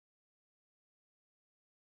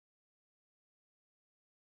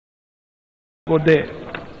Ode,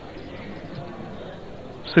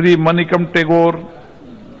 Sri Manicka Tagore.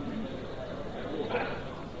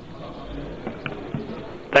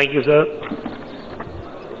 Thank you, sir.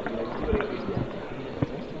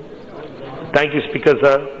 Thank you, Speaker,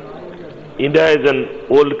 sir. India is an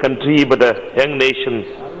old country but a young nation.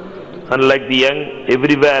 Unlike the young,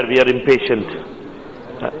 everywhere we are impatient.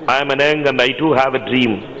 I am an young and I too have a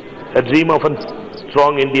dream of a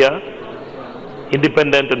strong India,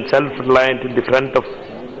 independent and self-reliant in the front of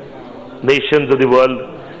nations of the world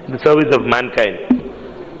in the service of mankind.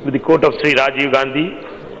 With the quote of Sri Rajiv Gandhi,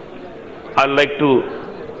 I would like to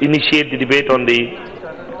initiate the debate on the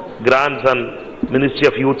grants on Ministry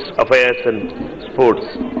of Youth Affairs and Sports.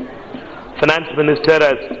 Finance Minister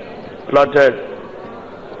has allotted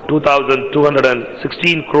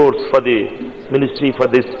 2,216 crores for the ministry for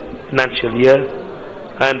this financial year,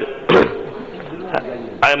 and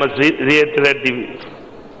I must reiterate the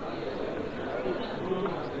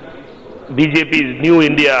BJP's New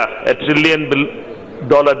India, a $1 trillion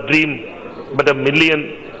dream, but $1 million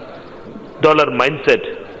mindset.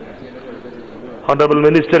 Honorable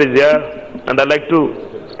Minister is here, and I'd like to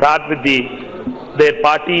start with their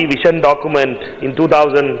party vision document in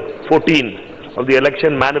 2014 of the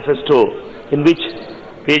election manifesto, in which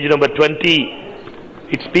page number 20,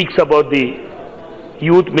 it speaks about the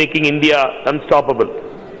youth making India unstoppable.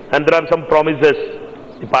 And there are some promises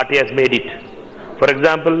the party has made it. For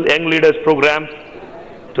example, Young Leaders Program,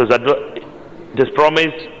 it was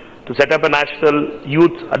promised to set up a National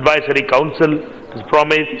Youth Advisory Council. It was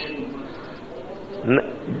promised.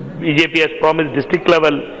 BJP has promised district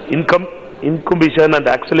level incubation and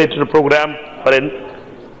accelerator program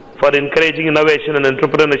for encouraging innovation and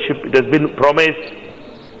entrepreneurship. It has been promised.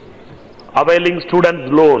 Availing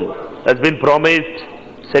students loan has been promised.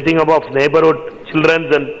 Setting up of neighborhood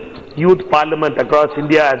children's and youth parliament across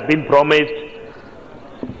India has been promised.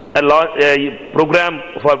 A program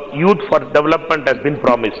for youth for development has been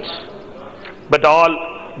promised. But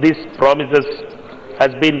all these promises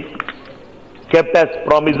has been kept as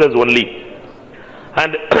promises only.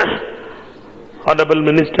 And Honorable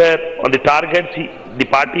Minister, on the targets, the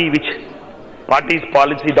party's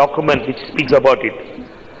policy document which speaks about it,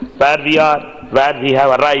 where we are, where we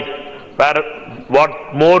have arrived, what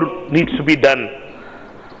more needs to be done,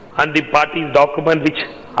 and the party's document which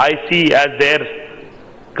I see as their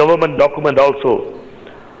government document also.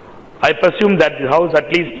 I presume that the House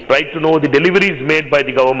at least try to know the deliveries made by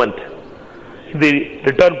the government, the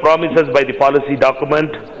return promises by the policy document,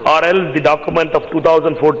 or else the document of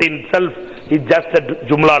 2014 itself is just a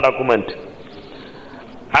Jumla document.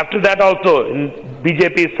 After that also, in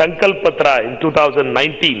BJP's Sankalp Patra in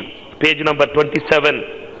 2019, page number 27,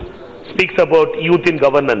 speaks about youth in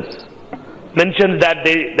governance. Mentions that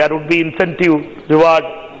there would be incentive reward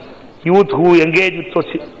youth who engage with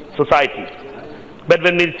society. But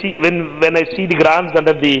when I see the grants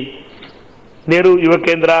under the Nehru Yuva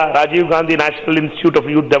Kendra, Rajiv Gandhi National Institute of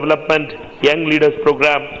Youth Development, Young Leaders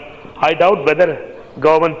Program, I doubt whether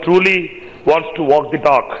government truly wants to walk the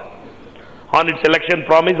talk on its election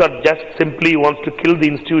promise, or just simply wants to kill the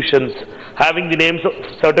institutions having the names of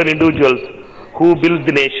certain individuals who build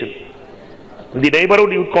the nation. The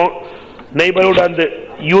Neighborhood and the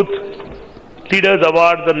Youth Leaders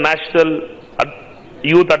Award, the National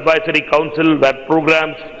Youth Advisory Council, were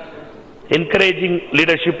programs encouraging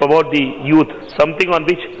leadership about the youth, something on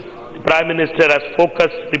which the Prime Minister has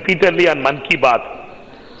focused repeatedly on Man Ki Baat,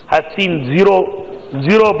 has seen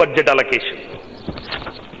zero budget allocation.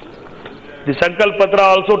 The Sankalp Patra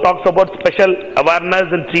also talks about special awareness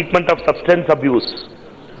and treatment of substance abuse.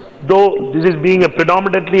 Though this is being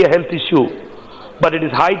predominantly a health issue, but it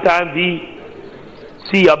is high time we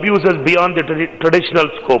see abuses beyond the traditional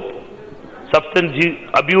scope. Substance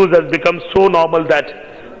abuse has become so normal that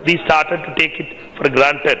we started to take it for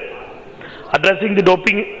granted. Addressing the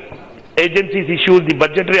doping agencies issues, the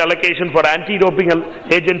budgetary allocation for anti-doping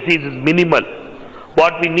agencies is minimal.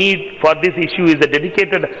 What we need for this issue is a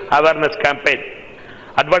dedicated awareness campaign.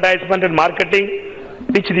 Advertisement and marketing,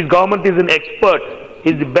 which this government is an expert,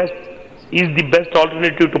 is the best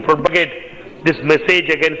alternative to propagate this message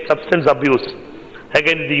against substance abuse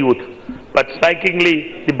against the youth. But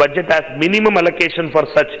strikingly, the budget has minimum allocation for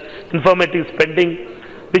such informative spending,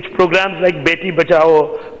 which programs like Beti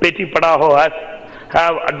Bachao, Beti Padhao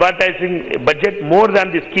have advertising budget more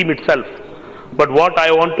than the scheme itself. But what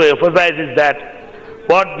I want to emphasize is that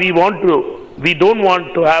we don't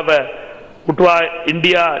want to have a Utwa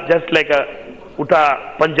India just like a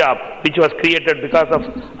Uta Punjab, which was created because of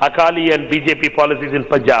Akali and BJP policies in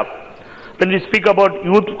Punjab. When we speak about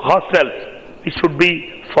youth hostels, it should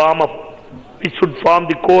form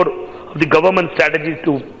the core of the government strategy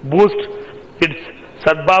to boost its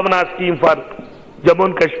Sadbhavana scheme for Jammu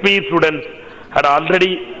and Kashmir students had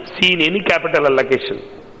already seen any capital allocation.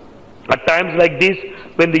 At times like this,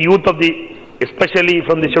 when the youth of the, especially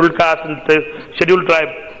from the scheduled caste and the scheduled tribe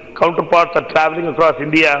counterparts are traveling across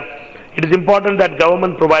India, it is important that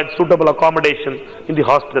government provides suitable accommodation in the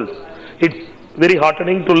hostels. It's very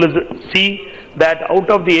heartening to see that out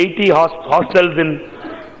of the 80 hostels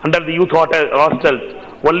under the youth hostels,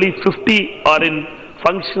 only 50 are in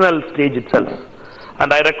functional stage itself.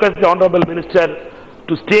 And I request the Honorable Minister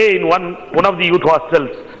to stay in one of the youth hostels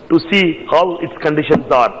to see how its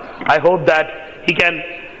conditions are. I hope that his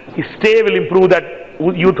stay will improve that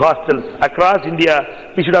youth hostels across India.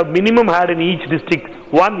 We should have minimum had in each district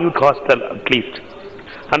one youth hostel at least.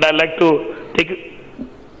 And I'd like to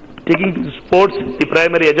taking to sports the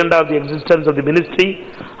primary agenda of the existence of the ministry.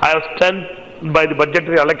 I have stand by the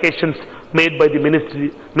budgetary allocations made by the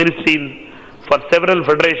ministry for several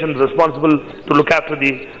federations responsible to look after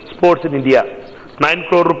the sports in India. 9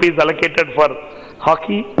 crore rupees allocated for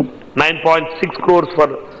hockey, 9.6 crores for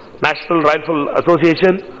National Rifle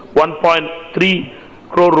Association, 1.3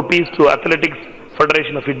 crore rupees to Athletics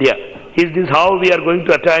Federation of India. Is this how we are going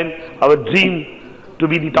to attain our dream to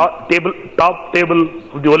be the top table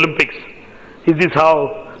of the Olympics? Is this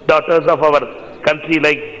how daughters of our country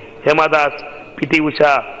like Hema Das, P.T.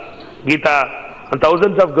 Usha, Geeta and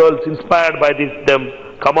thousands of girls inspired by them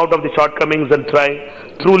come out of the shortcomings and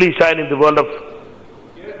truly shine in the world of...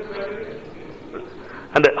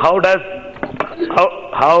 And how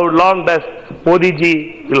long does Modi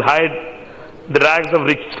ji will hide the rags of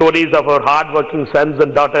rich stories of our hard-working sons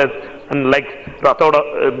and daughters, and like Rathoda,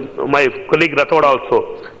 my colleague Rathoda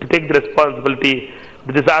also, to take the responsibility,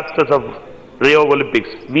 the disasters of Rio Olympics.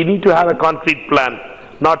 We need to have a concrete plan,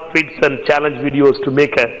 not tweets and challenge videos to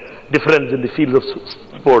make a difference in the field of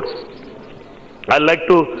sports. I'd like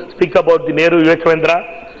to speak about the Nehru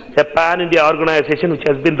Yuvakendra, a pan-India organization which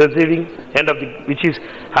has been receiving at the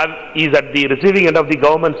receiving end of the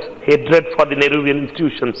government's hatred for the Nehruvian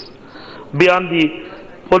institutions. Beyond the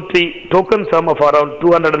poultry token sum of around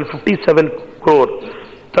 257 crore,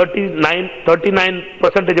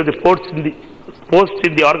 39% of the posts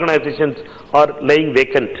in the organizations are lying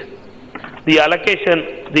vacant. The allocation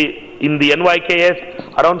in the NYKS,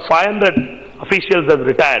 around 500 officials have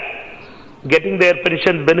retired, getting their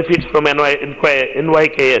pension benefits from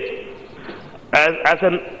NYKS. As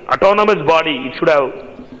an autonomous body, it should have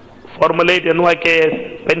formulated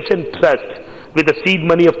NYKS pension trust with a seed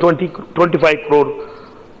money of 25 crore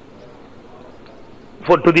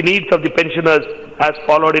to the needs of the pensioners as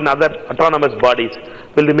followed in other autonomous bodies.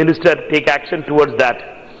 Will the minister take action towards that?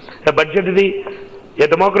 A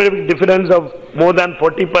demographic difference of more than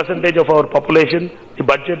 40% of our population, the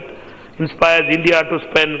budget inspires India to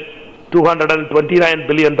spend $229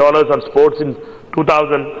 billion on sports in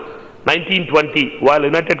 2019-20, while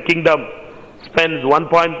United Kingdom spends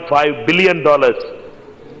 $1.5 billion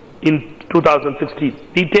in 2016.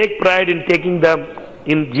 We take pride in taking them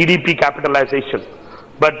in GDP capitalization,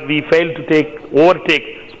 but we fail to overtake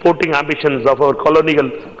sporting ambitions of our colonial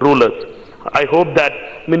rulers. I hope that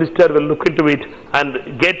minister will look into it and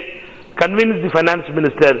convince the finance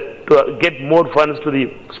minister to get more funds to the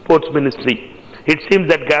sports ministry. It seems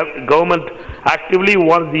that government actively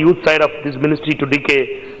wants the youth side of this ministry to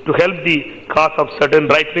decay to help the cause of certain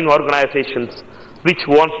right-wing organizations which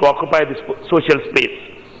wants to occupy the social space.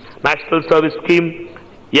 National Service Scheme,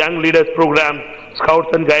 Young Leaders Program, Scouts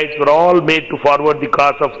and Guides were all made to forward the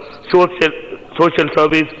cause of social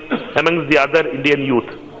service amongst the other Indian youth.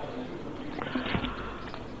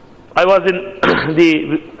 I was in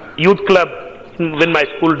the youth club in my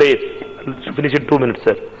school days. I'll finish in 2 minutes,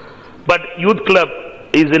 sir. But youth club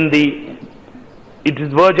is it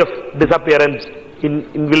is verge of disappearance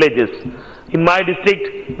in villages. In my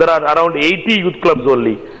district, there are around 80 youth clubs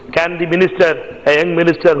only. Can the minister, a young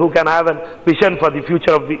minister who can have a vision for the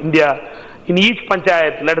future of India, in each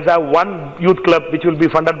panchayat, let us have one youth club which will be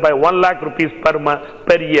funded by 1 lakh rupees per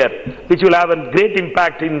year, which will have a great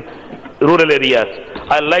impact in rural areas.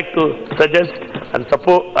 I like to suggest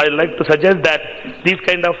that these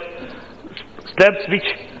kind of steps which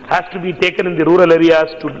has to be taken in the rural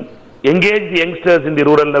areas to engage the youngsters in the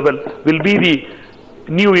rural level will be the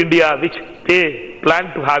new India which they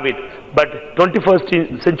plan to have it. But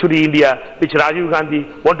 21st century India, which Rajiv Gandhi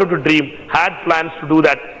wanted to dream, had plans to do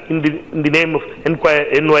that in the name of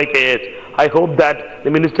NYKS. I hope that the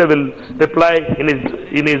minister will reply in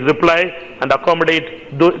his reply and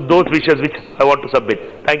accommodate those wishes which I want to submit.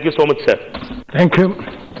 Thank you so much, sir. Thank you.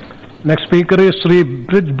 Next speaker is Sri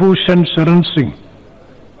Brijbhushan Sharan Singh.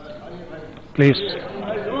 Please.